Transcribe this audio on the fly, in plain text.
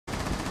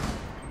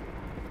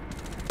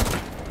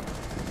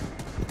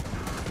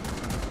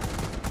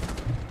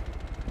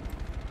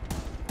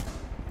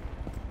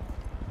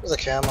There's a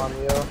cam on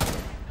me, yo.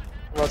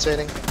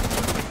 Rotating.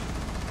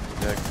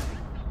 Yeah.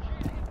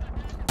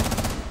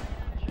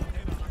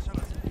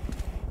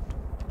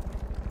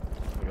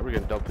 Okay, we're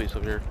getting double piece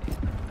over here.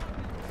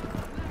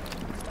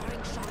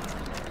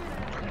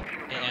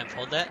 Hey, Amp,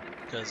 hold that,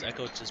 because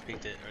Echo just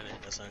peeked it earlier.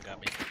 That's when it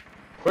got me.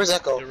 Where's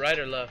Echo? To the right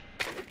or left?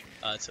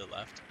 To the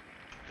left.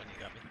 When he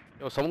got me.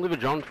 Yo, someone leave a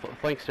drone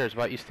flank stairs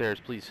by east stairs,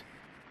 please.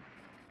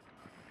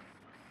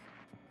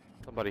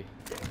 Somebody.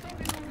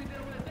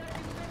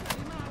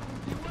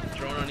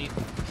 Drone on east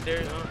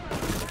stairs, huh?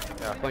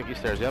 Yeah, flank east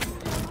stairs, yep.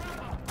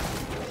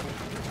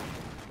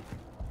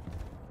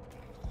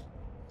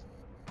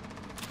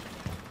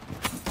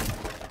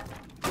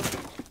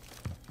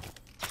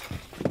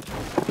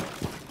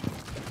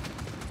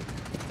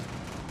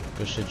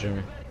 Good shit,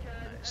 Jimmy.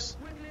 Nice.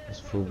 It's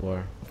full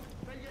bar.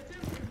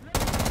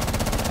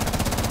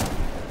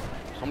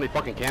 So many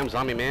fucking cams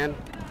on me, man.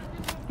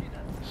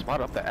 Spot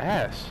up the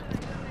ass.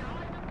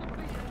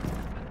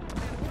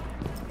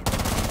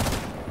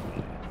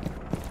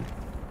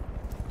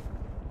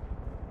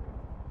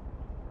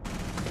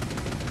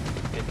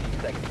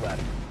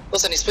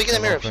 Listen, he's speaking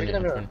in the mirror. Speaking in the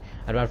mirror.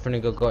 I'd rather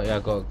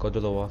go do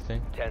the wall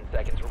thing. 10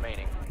 seconds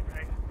remaining.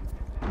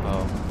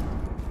 Oh.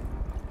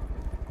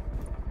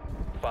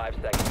 5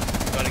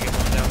 seconds. Gotta get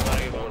one down,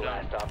 gotta get Four one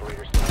down. last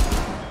operators.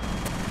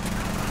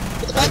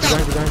 Put the back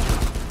down!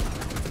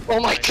 Oh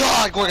my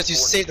god, Gorgas, you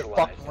saved the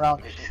fucking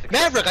round.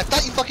 Maverick, I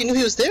thought you fucking knew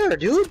he was there,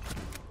 dude.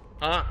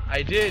 Huh?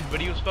 I did,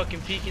 but he was fucking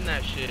peeking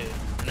that shit.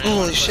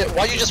 Holy shit,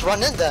 why you just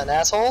run in then,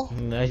 asshole?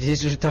 I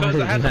just Because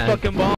I had the fucking bomb.